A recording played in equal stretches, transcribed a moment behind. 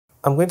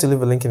I'm going to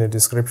leave a link in the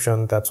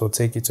description that will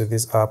take you to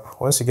this app.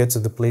 Once you get to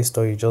the Play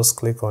Store, you just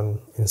click on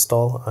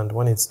install, and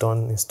when it's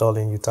done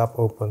installing, you tap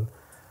open,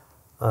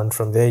 and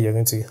from there you're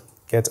going to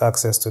get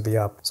access to the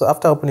app. So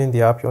after opening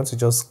the app, you want to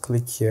just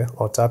click here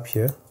or tap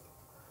here,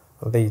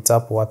 and then you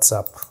tap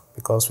WhatsApp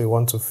because we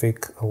want to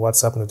fake a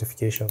WhatsApp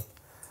notification.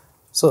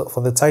 So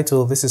for the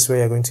title, this is where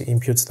you're going to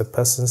input the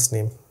person's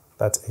name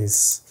that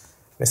is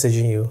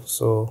messaging you.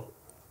 So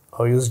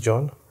I'll use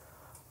John,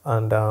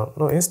 and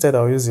no, instead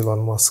I'll use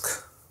Elon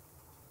Musk.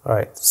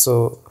 Alright,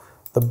 so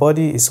the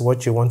body is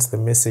what you want the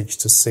message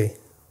to say.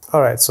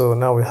 Alright, so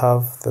now we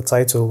have the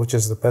title, which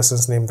is the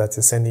person's name that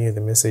is sending you the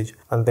message,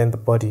 and then the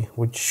body,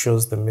 which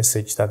shows the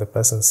message that the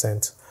person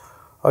sent.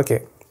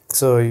 Okay,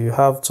 so you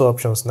have two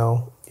options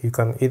now. You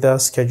can either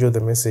schedule the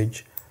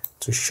message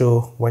to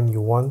show when you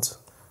want.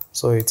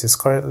 So it is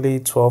currently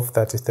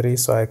 12:33,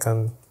 so I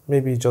can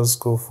maybe just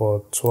go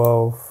for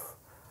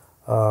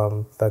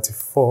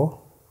 12:34.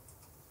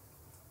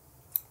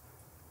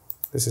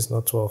 This is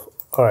not 12.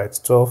 Alright,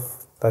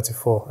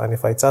 12:34. And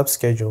if I tap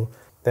schedule,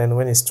 then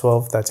when it's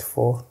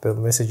 12:34, the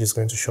message is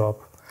going to show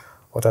up.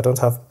 But I don't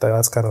have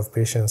that kind of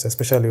patience,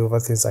 especially over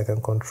things I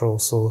can control.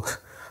 So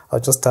I'll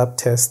just tap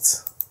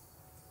test,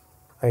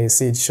 and you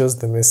see it shows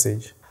the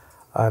message.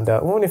 And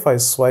even if I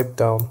swipe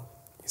down,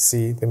 you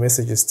see the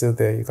message is still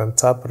there. You can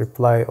tap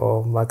reply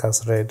or mark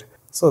as read.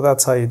 So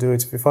that's how you do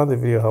it. If you found the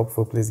video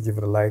helpful, please give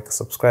it a like,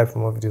 subscribe for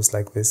more videos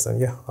like this, and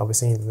yeah, I'll be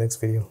seeing you in the next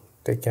video.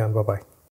 Take care and bye-bye.